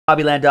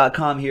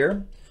Hobbyland.com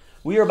here.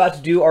 We are about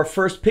to do our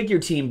first Pick Your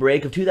Team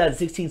break of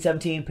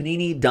 2016-17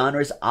 Panini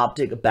Donruss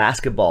Optic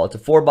Basketball. It's a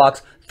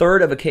 4-box,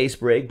 third of a case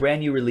break,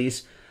 brand new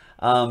release.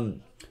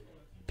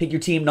 Pick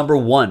Your Team number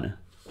 1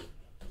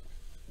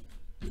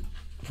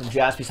 from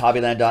Jaspys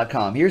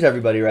Hobbyland.com. Here's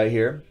everybody right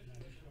here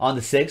on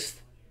the 6th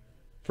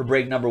for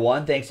break number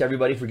 1. Thanks to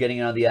everybody for getting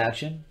in on the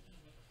action.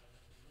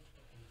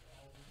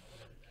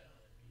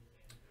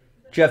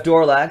 Jeff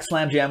Dorlack,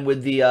 Slam Jam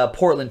with the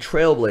Portland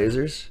Trail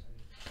Blazers.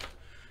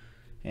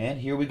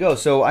 And here we go.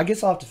 So I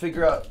guess I'll have to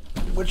figure out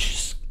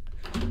which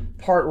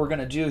part we're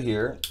going to do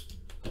here.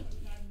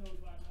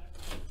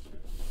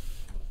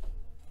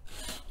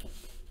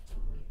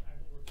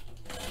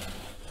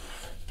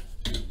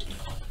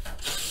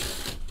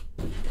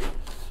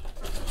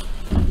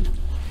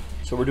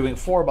 So we're doing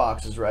 4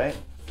 boxes, right?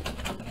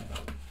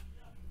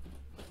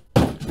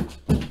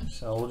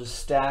 So we'll just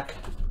stack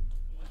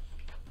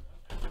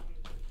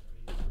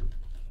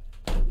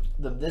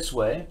them this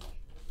way.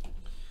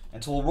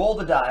 And so we'll roll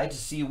the die to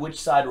see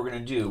which side we're going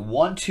to do.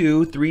 1,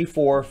 2, 3,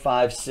 4,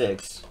 5,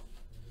 6.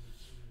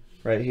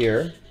 Right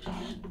here.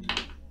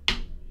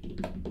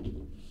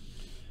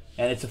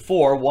 And it's a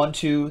 4. 1,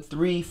 2,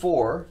 3,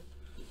 4.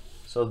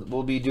 So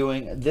we'll be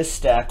doing this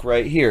stack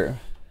right here.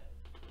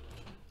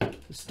 The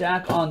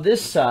stack on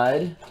this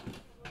side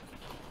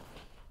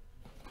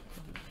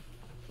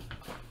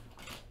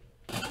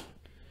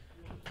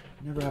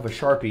never have a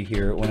Sharpie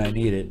here when I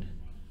need it.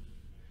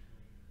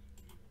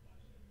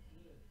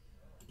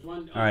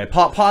 All right,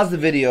 pause the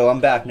video. I'm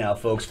back now,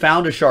 folks.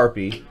 Found a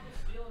Sharpie.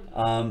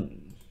 All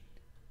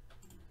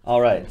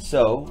right,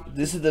 so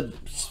this is the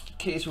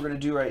case we're going to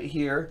do right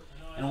here,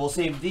 and we'll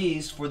save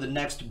these for the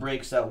next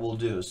breaks that we'll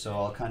do. So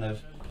I'll kind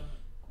of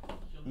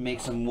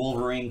make some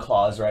Wolverine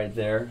claws right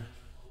there,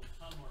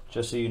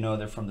 just so you know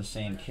they're from the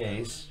same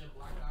case.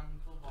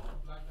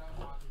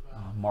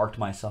 Marked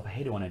myself. I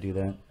hate it when I do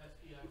that.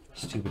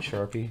 Stupid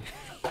Sharpie.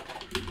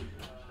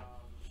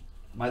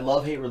 My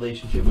love-hate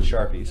relationship with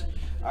Sharpies.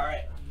 All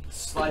right.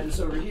 Slide this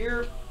over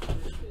here.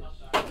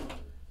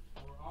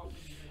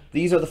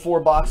 These are the 4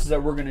 boxes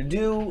that we're going to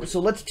do. So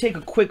let's take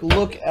a quick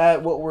look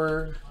at what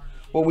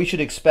we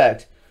should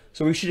expect.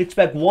 So we should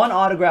expect 1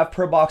 autograph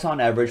per box on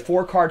average,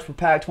 4 cards per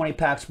pack, 20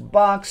 packs per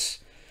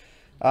box.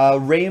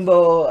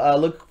 Rainbow.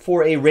 Look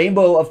for a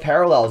rainbow of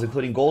parallels,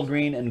 including gold,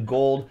 green, and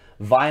gold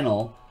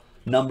vinyl,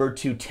 numbered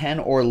to 10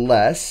 or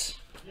less.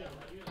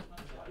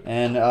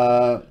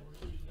 And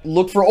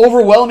look for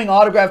overwhelming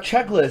autograph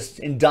checklists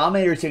in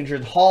Dominator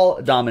signatures,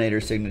 Hall Dominator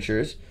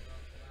signatures.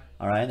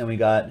 All right, then we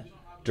got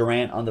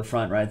Durant on the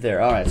front right there.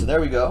 All right, so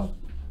there we go.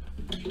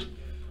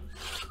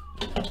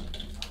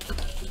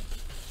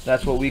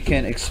 That's what we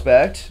can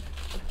expect.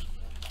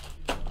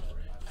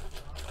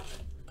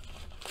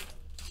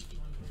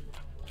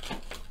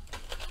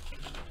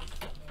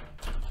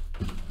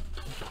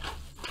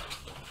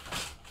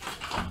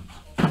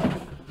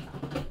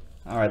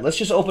 All right, let's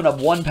just open up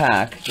 1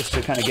 pack just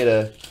to kind of get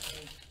a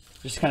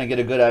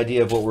good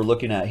idea of what we're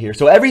looking at here.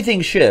 So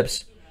everything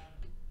ships.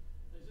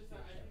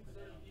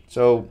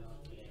 So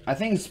I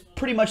think it's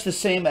pretty much the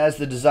same as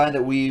the design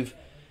that we've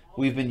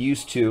been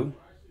used to,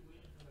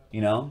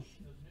 you know.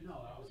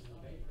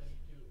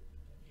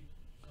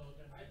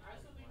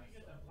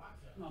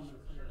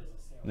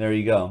 There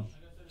you go.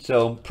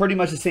 So pretty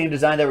much the same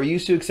design that we're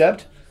used to,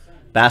 except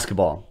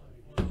basketball.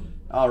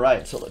 All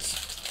right, so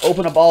let's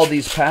open up all of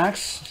these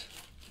packs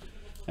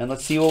and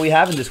let's see what we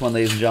have in this one,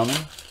 ladies and gentlemen.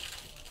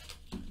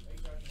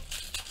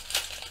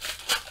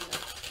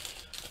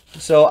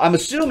 So I'm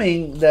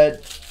assuming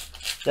that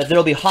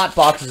there'll be hot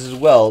boxes as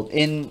well.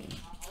 I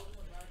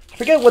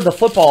forget what the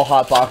football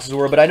hot boxes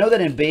were, but I know that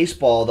in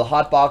baseball the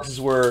hot boxes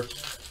were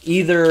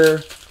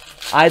either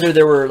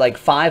there were like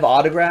 5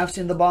 autographs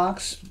in the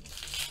box,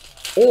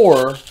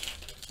 or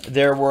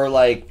there were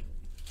like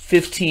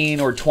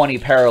 15 or 20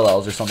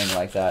 parallels or something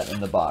like that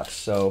in the box.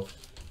 So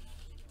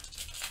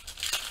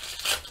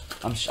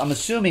I'm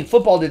assuming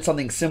football did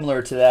something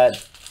similar to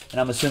that. And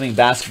I'm assuming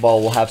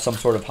basketball will have some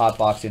sort of hot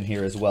box in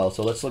here as well.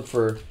 So let's look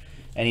for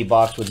any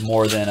box with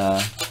more than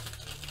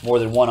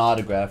 1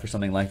 autograph or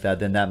something like that.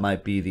 Then that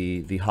might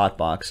be the hot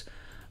box.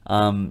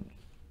 I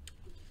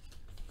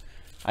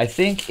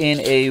think in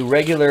a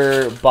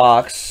regular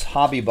box,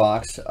 hobby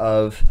box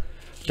of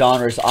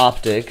Donruss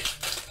Optic,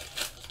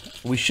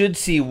 we should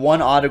see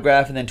 1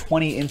 autograph and then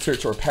 20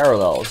 inserts or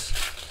parallels,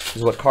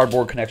 is what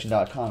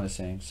cardboardconnection.com is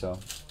saying. So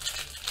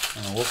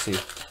we'll see.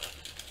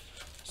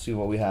 See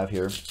what we have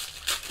here.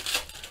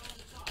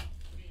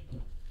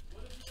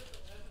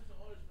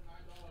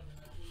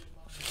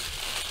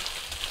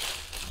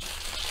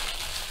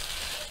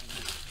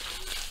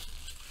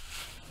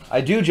 I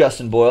do,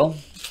 Justin Boyle.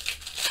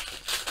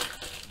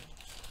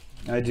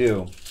 I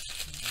do.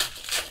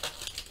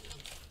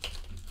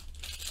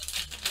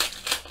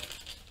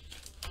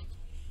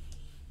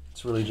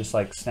 It's really just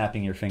like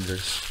snapping your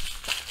fingers.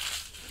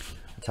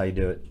 That's how you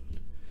do it.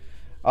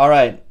 All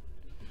right.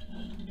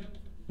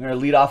 We're going to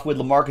lead off with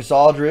LaMarcus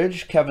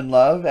Aldridge, Kevin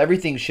Love.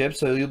 Everything ships,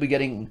 so you'll be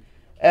getting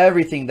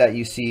everything that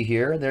you see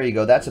here. There you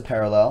go. That's a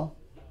parallel.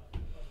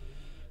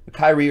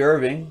 Kyrie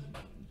Irving.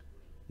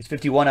 He's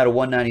 51 out of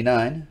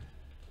 199.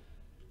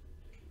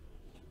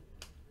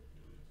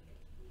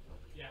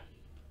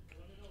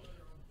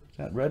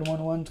 That red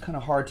one's kind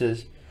of hard to,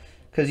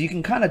 because you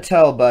can kind of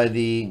tell by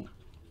the,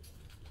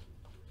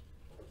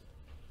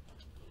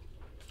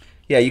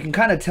 yeah, you can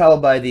kind of tell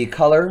by the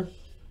color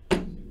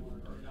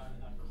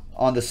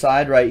on the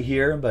side right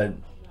here, but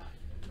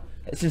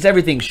since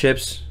everything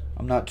ships,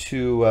 I'm not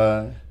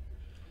too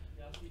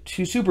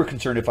super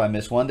concerned if I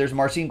miss one. There's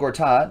Marcin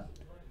Gortat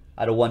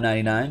out of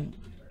 199.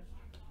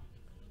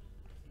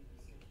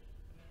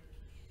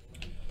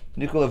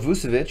 Nikola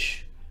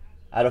Vucevic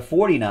out of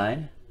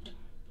 49.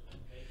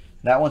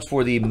 That one's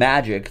for the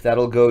Magic.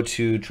 That'll go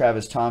to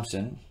Travis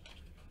Thompson.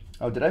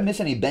 Oh, did I miss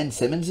any Ben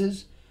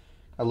Simmonses?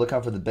 I'll look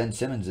out for the Ben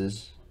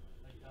Simmonses.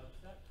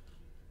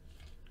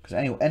 Because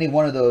any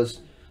one of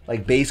those,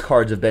 like base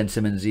cards of Ben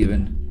Simmons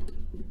even,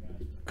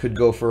 could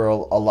go for a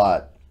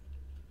lot.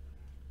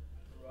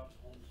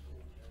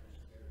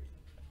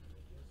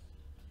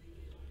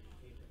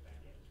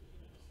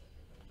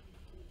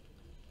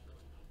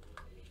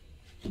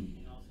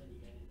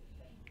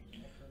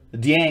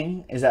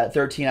 Dieng is at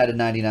 13 out of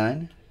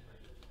 99.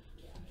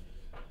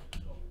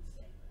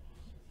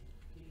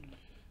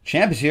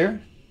 Champ is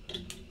here.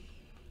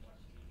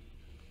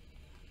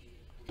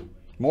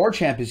 More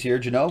Champ is here.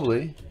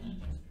 Ginobili.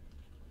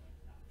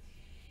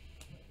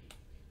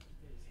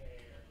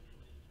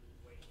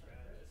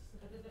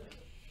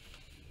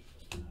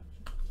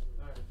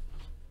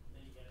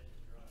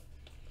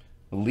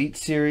 Elite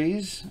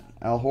Series.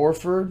 Al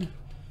Horford.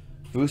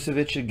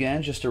 Vucevic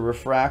again. Just a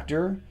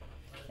refractor.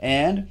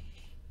 And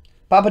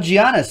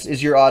Papagiannis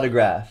is your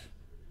autograph.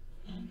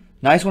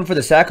 Nice one for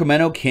the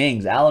Sacramento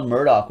Kings. Alan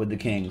Murdoch with the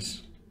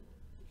Kings.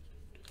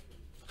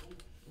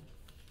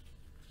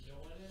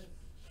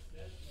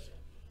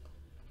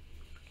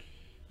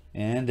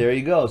 And there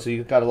you go. So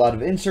you've got a lot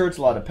of inserts,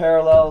 a lot of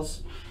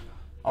parallels.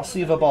 I'll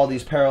sleeve up all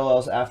these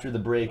parallels after the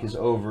break is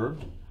over.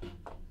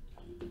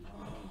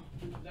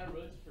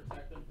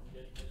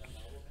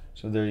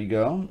 So there you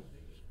go.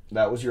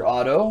 That was your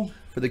auto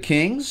for the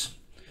Kings.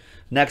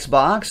 Next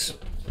box.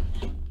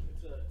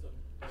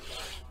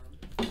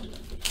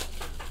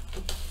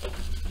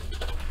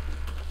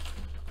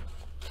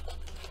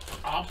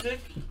 Optic?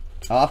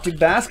 Optic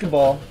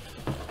basketball.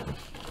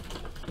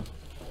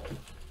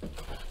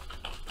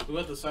 Who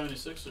got the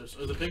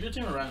 76ers? Is it Picker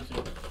team or Random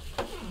team?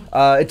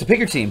 It's a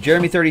Picker team.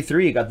 Jeremy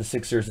 33 got the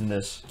Sixers in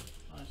this.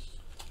 Nice.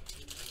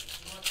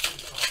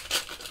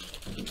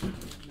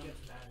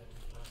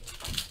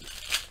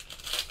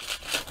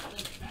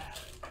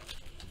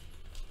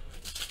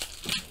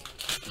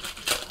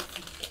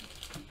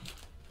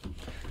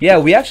 Yeah,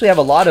 we actually have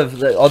a lot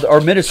of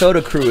our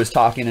Minnesota crew is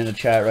talking in the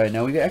chat right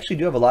now. We actually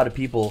do have a lot of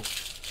people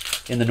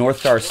in the North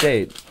Star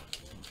State.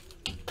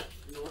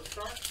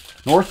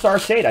 North Star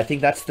State. I think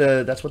that's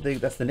the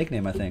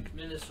nickname. I think.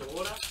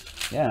 Minnesota.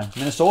 Yeah,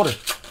 Minnesota.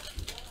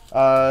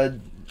 I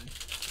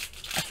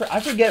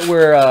forget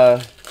where.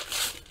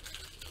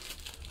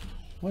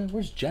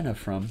 Where's Jenna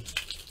from?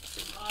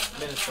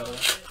 Minnesota.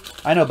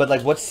 I know, but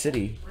like what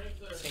city?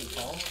 St.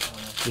 Paul.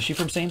 Is she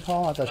from St.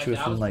 Paul? I thought she was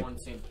from like. Born in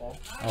St. Paul.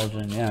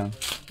 Elgin, yeah.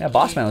 Yeah,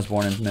 Bossman was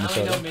born in I only know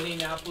Minnesota.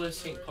 Minneapolis,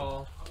 St.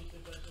 Paul,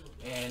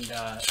 and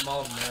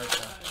Mall of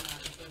America.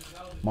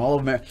 Mall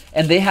of America,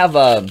 and they have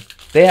the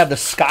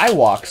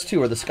Skywalks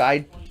too, or the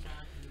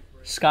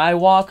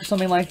Skywalk or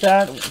something like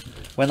that.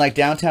 When like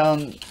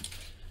downtown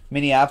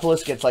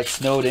Minneapolis gets like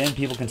snowed in,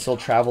 people can still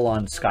travel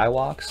on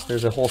Skywalks.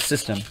 There's a whole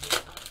system.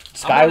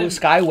 Skyway,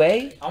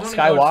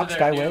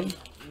 Skyway.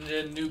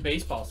 The new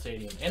baseball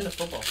stadium and the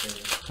football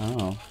stadium.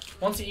 Oh,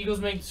 Once the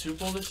Eagles make the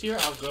Super Bowl this year,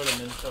 I'll go to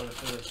Minnesota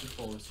for the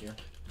Super Bowl this year.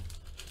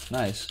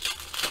 nice,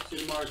 See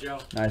you tomorrow, Joe.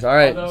 nice. All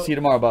right, Although- see you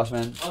tomorrow, boss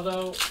man.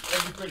 Although,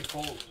 it'd be pretty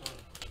cold.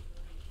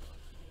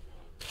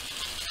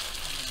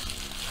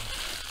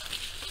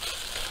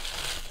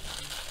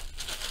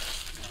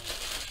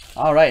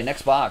 All right,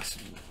 next box.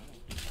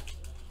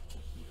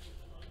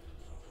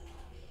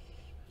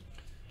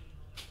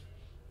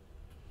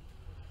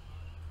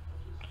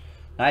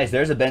 Nice,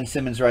 there's a Ben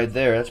Simmons right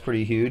there. That's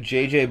pretty huge.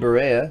 JJ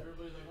Barea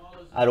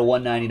out of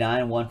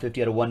 199,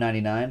 150 out of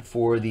 199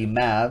 for the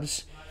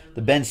Mavs.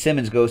 The Ben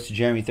Simmons goes to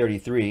Jeremy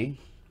 33.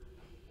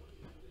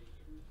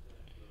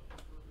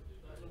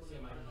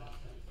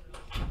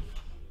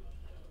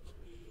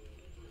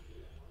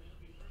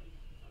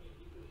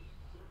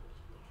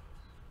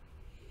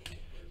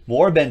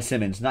 More Ben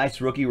Simmons.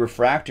 Nice rookie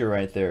refractor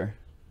right there.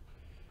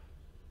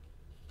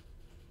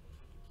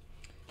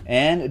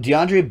 And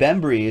DeAndre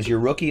Bembry is your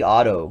rookie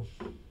auto.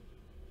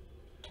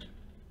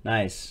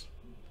 Nice.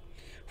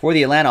 For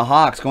the Atlanta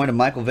Hawks, going to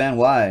Michael Van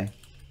Wy.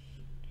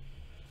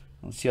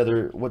 Let's see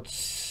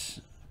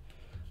see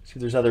if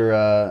there's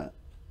other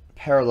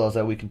parallels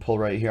that we can pull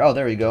right here. Oh,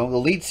 there we go.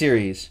 Elite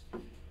Series.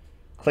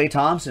 Klay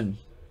Thompson.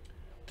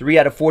 3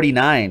 out of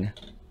 49.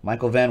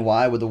 Michael Van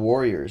Wy with the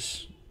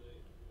Warriors.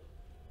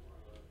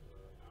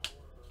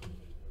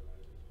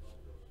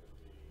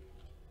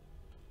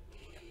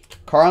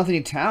 Karl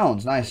Anthony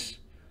Towns, nice.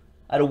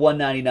 Out of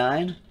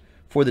 199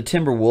 For the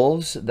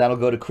Timberwolves, that'll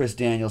go to Chris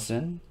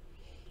Danielson.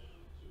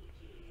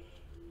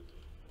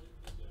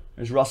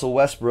 There's Russell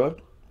Westbrook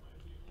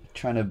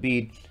trying to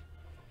beat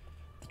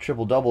the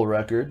triple-double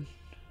record.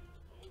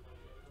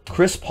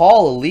 Chris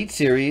Paul, Elite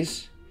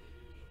Series.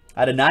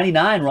 Out of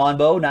 99,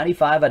 Ronbo.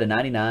 95 out of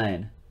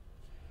 99.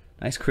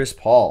 Nice Chris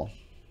Paul.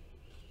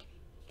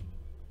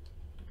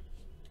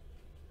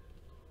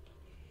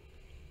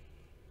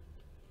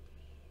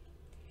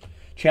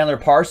 Chandler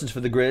Parsons for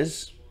the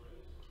Grizz.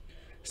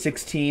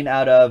 16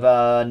 out of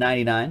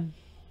 99.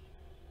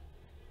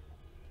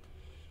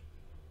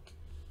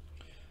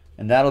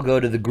 And that'll go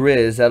to the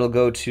Grizz. That'll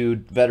go to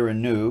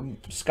Veteran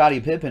Noob. Scottie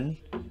Pippen,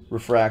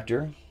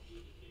 refractor.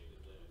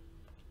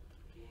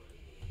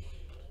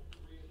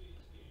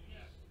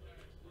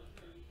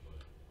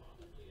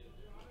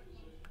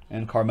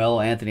 And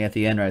Carmelo Anthony at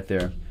the end right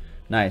there.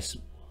 Nice.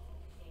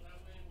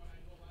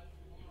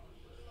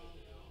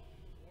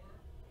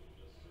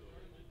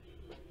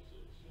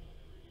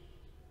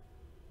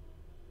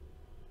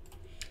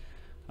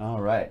 All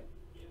right.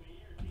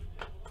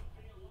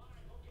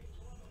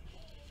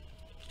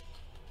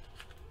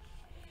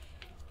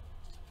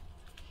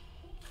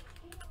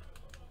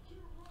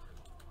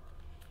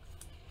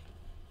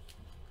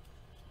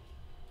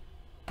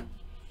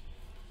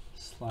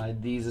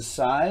 Slide these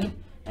aside.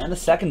 And the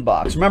second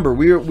box. Remember,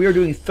 we are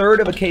doing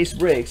third of a case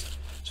breaks.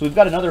 So we've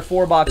got another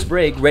 4-box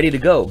break ready to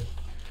go.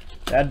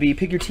 That'd be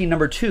pick your team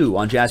number 2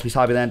 on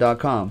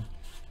JaspysHobbyland.com.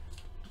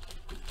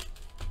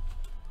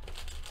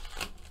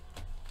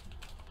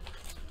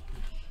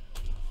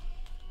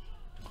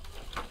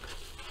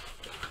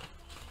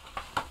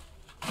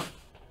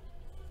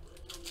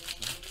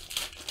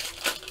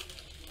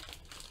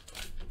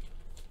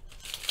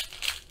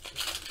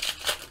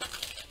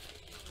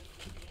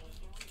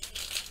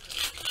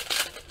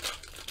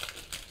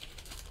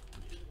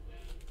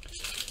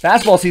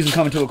 Basketball season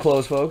coming to a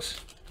close, folks.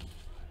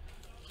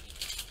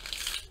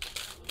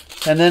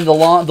 And then the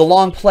long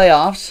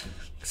playoffs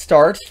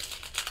start.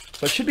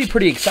 So it should be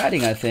pretty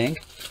exciting, I think.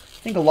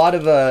 I think a lot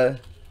of a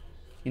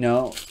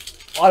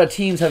lot of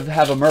teams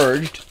have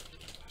emerged.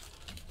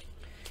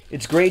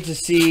 It's great to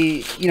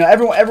see,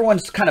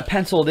 everyone's kind of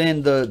penciled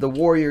in the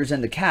Warriors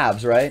and the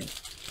Cavs, right?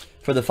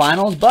 For the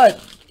finals,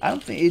 but I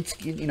don't think it's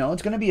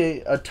it's going to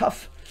be a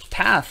tough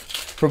path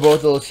for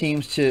both those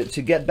teams to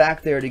get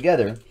back there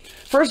together.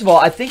 First of all,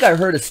 I think I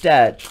heard a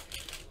stat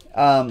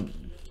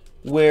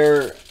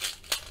where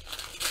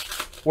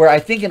I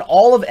think in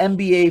all of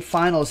NBA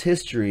Finals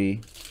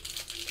history,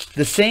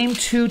 the same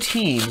 2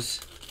 teams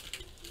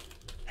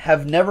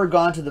have never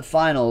gone to the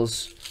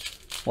finals,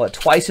 what,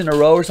 twice in a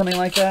row or something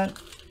like that?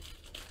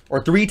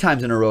 Or 3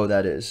 times in a row,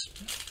 that is.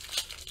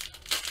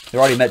 They've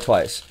already met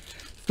twice.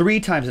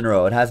 3 times in a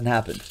row, it hasn't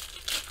happened.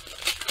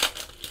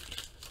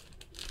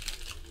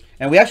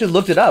 And we actually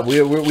looked it up.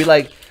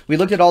 We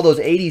looked at all those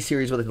 80s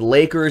series with the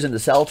Lakers and the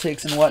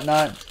Celtics and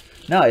whatnot.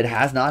 No, it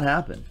has not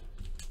happened.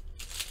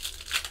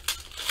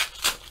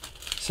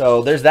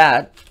 So there's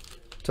that.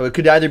 So it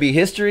could either be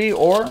history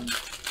or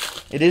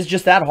it is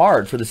just that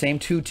hard for the same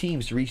 2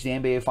 teams to reach the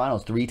NBA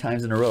Finals 3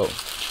 times in a row.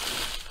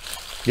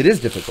 It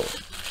is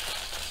difficult.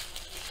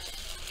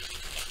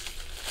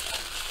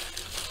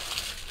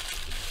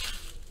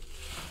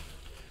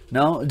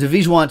 No,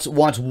 Davies wants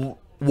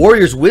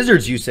Warriors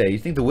Wizards, you say. You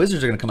think the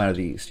Wizards are going to come out of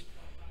the East?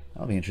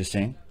 That'll be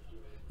interesting.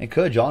 It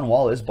could. John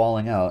Wall is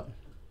balling out.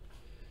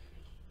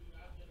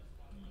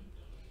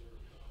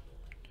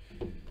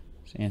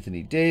 It's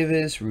Anthony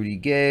Davis, Rudy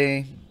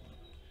Gay.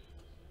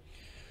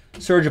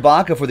 Serge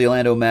Ibaka for the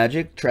Orlando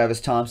Magic. Travis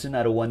Thompson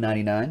out of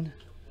 199.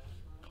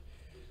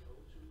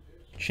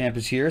 Champ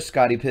is here.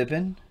 Scottie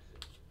Pippen.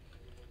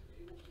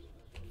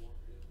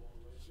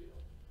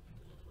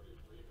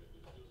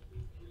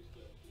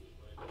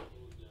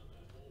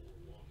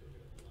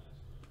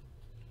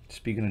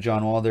 Speaking of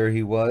John Wall, there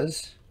he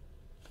was.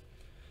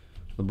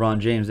 LeBron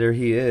James, there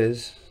he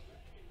is.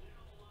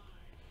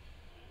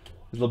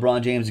 There's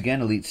LeBron James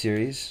again, Elite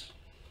Series.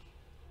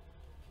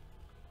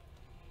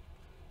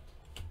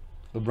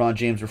 LeBron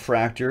James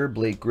refractor,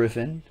 Blake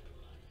Griffin.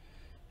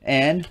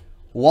 And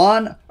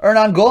Juan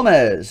Hernan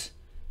Gomez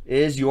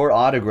is your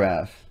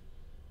autograph.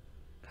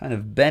 Kind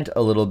of bent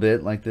a little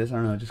bit like this. I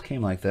don't know, it just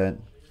came like that.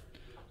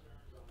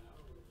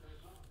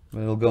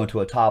 But it'll go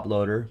into a top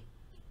loader.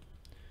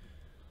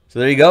 So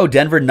there you go,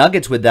 Denver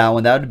Nuggets with that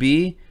one. That would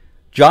be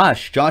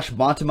Josh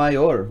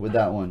Montemayor with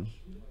that one.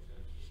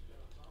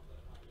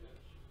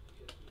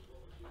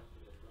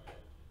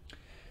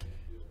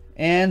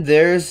 And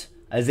there's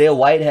Isaiah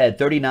Whitehead,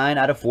 39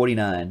 out of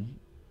 49.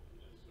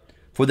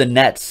 For the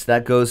Nets,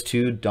 that goes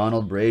to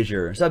Donald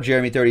Brazier. What's up,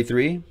 Jeremy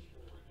 33?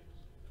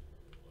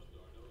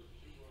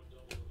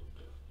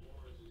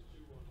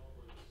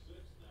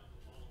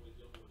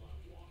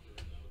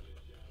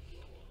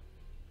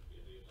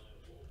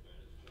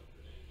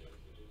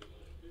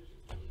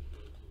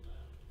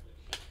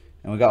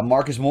 And we got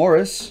Marcus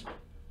Morris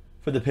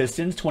for the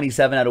Pistons,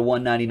 27 out of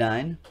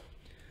 199.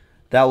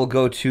 That will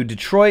go to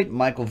Detroit.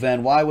 Michael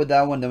Van Wy with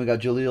that one. Then we got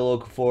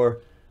Jahlil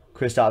Okafor,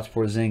 Kristaps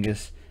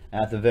Porzingis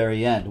at the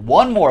very end.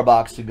 One more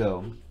box to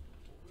go.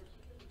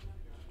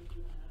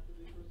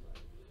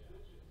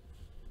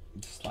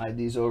 Slide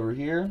these over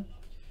here.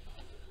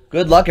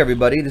 Good luck,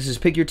 everybody. This is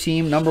Pick Your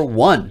Team number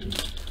 1.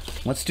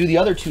 Let's do the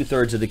other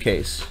 2/3 of the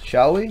case,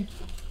 shall we?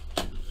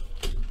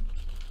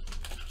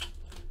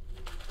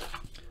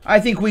 I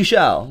think we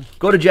shall.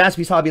 Go to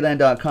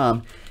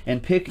JaspysHobbyland.com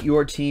and pick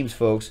your teams,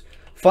 folks.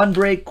 Fun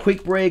break,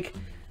 quick break,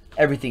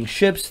 everything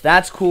ships.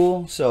 That's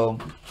cool. So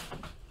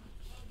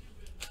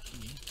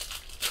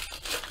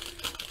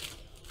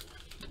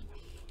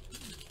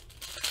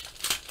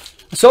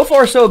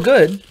far, so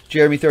good,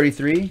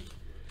 Jeremy33.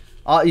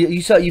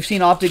 You've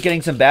seen Optic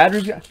getting some bad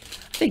reviews. I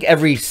think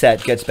every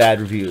set gets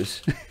bad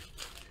reviews. I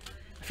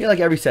feel like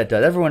every set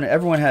does.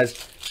 Everyone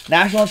has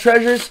National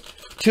Treasures,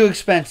 too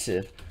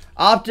expensive.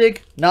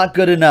 Optic, not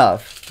good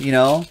enough, you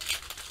know.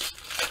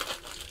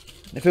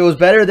 If it was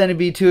better, then it'd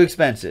be too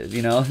expensive,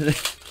 you know.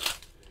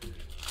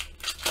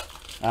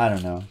 I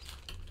don't know.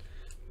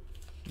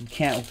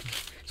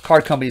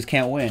 Card companies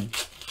can't win.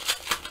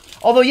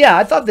 Although, yeah,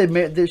 I thought there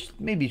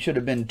maybe should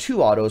have been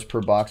 2 autos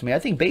per box. I mean, I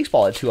think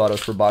baseball had 2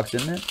 autos per box,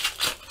 didn't it?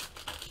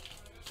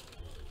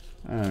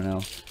 I don't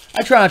know.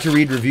 I try not to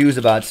read reviews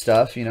about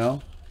stuff, you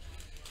know.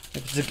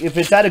 If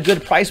it's at a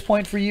good price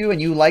point for you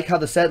and you like how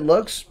the set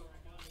looks,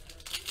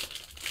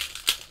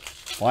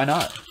 why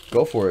not?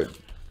 Go for it.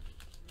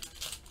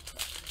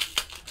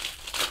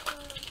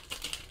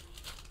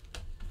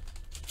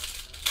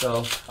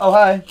 So, oh,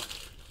 hi.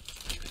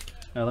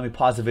 Now, let me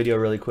pause the video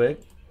really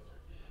quick.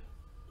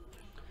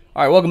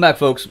 All right, welcome back,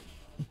 folks.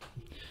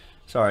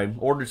 Sorry,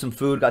 ordered some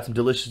food, got some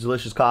delicious,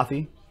 delicious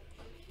coffee.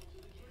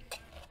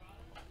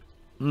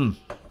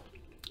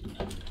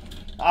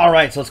 All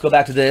right, so let's go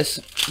back to this.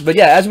 But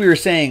yeah, as we were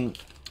saying,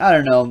 I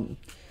don't know.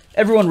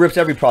 Everyone rips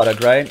every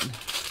product, right?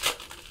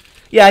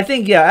 Yeah, I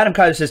think, yeah, Adam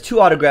Kaiser says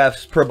 2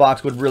 autographs per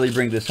box would really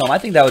bring this home. I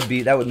think that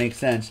would make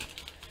sense,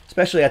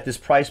 especially at this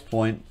price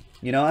point.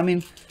 You know, I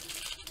mean,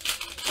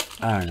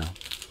 I don't know.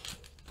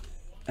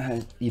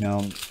 You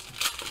know,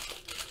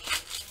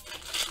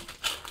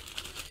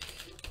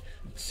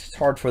 it's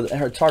hard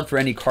for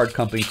any card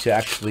company to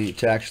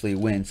actually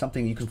win.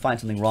 You can find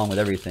something wrong with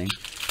everything.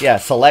 Yeah,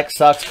 Select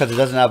sucks because it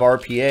doesn't have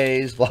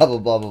RPAs. Blah blah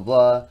blah blah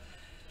blah.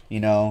 You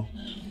know.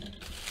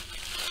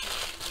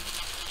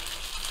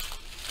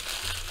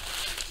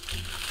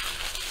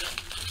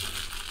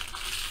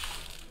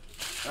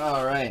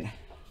 All right.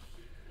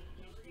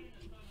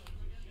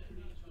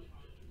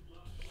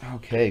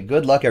 Okay,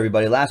 good luck,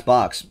 everybody. Last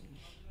box.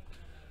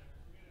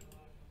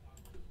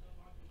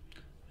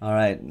 All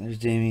right, there's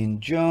Damian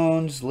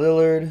Jones,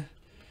 Lillard,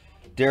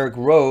 Derrick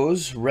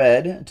Rose,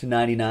 red to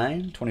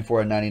 99, 24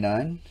 out of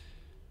 99.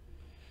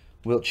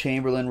 Wilt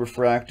Chamberlain,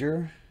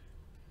 refractor.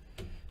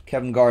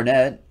 Kevin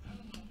Garnett.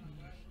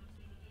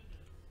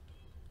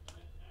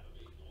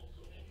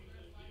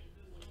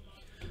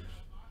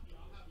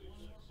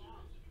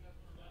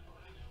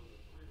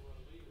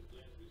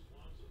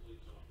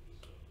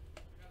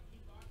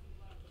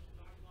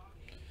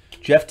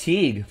 Jeff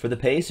Teague for the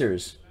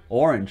Pacers,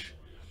 orange,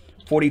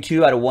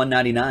 42 out of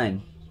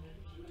 199.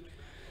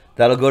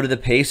 That'll go to the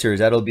Pacers.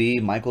 That'll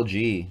be Michael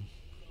G.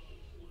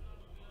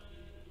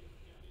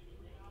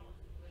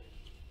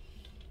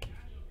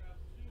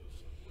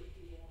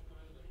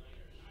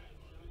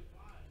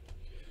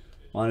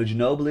 Manu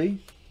Ginobili.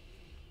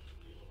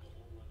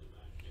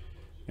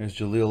 There's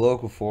Jahlil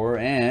Okafor.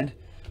 And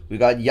we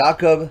got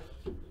Jakob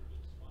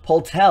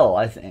Poeltl,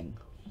 I think.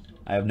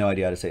 I have no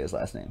idea how to say his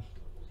last name.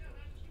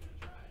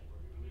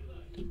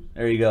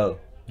 There you go,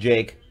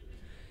 Jake.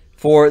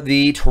 For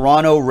the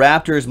Toronto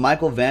Raptors,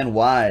 Michael Van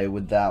Wy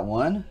with that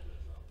one.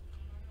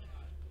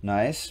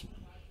 Nice.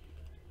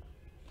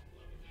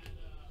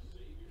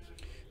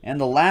 And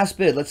the last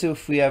bid, let's see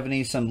if we have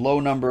some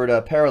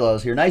low-numbered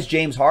parallels here. Nice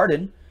James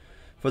Harden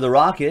for the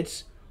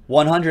Rockets,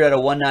 100 out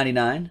of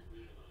 199.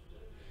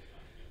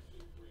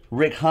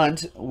 Rick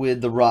Hunt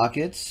with the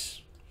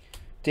Rockets.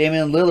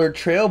 Damian Lillard,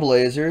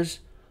 Trailblazers.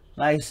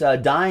 Nice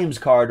Dimes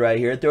card right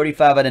here,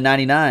 35 out of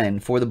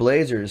 99 for the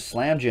Blazers.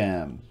 Slam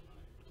Jam.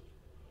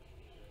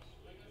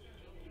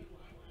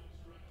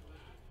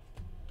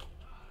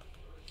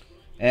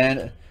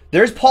 And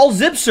there's Paul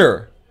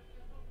Zipser.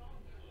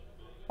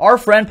 Our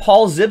friend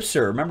Paul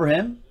Zipser. Remember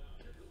him?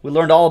 We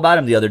learned all about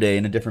him the other day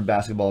in a different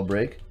basketball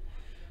break.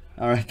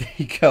 All right, there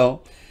you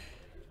go.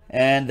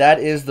 And that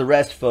is the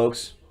rest,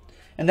 folks.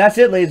 And that's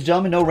it, ladies and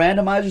gentlemen. No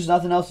randomizers,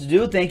 nothing else to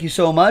do. Thank you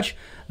so much.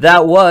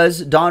 That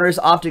was Donruss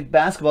Optic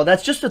Basketball.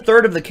 That's just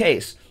 1/3 of the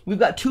case. We've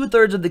got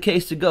 2/3 of the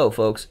case to go,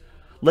 folks.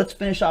 Let's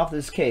finish off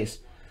this case,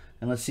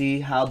 and let's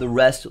see how the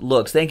rest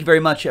looks. Thank you very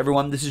much,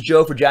 everyone. This is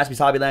Joe for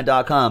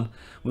JaspysHobbyland.com.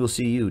 We will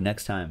see you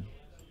next time.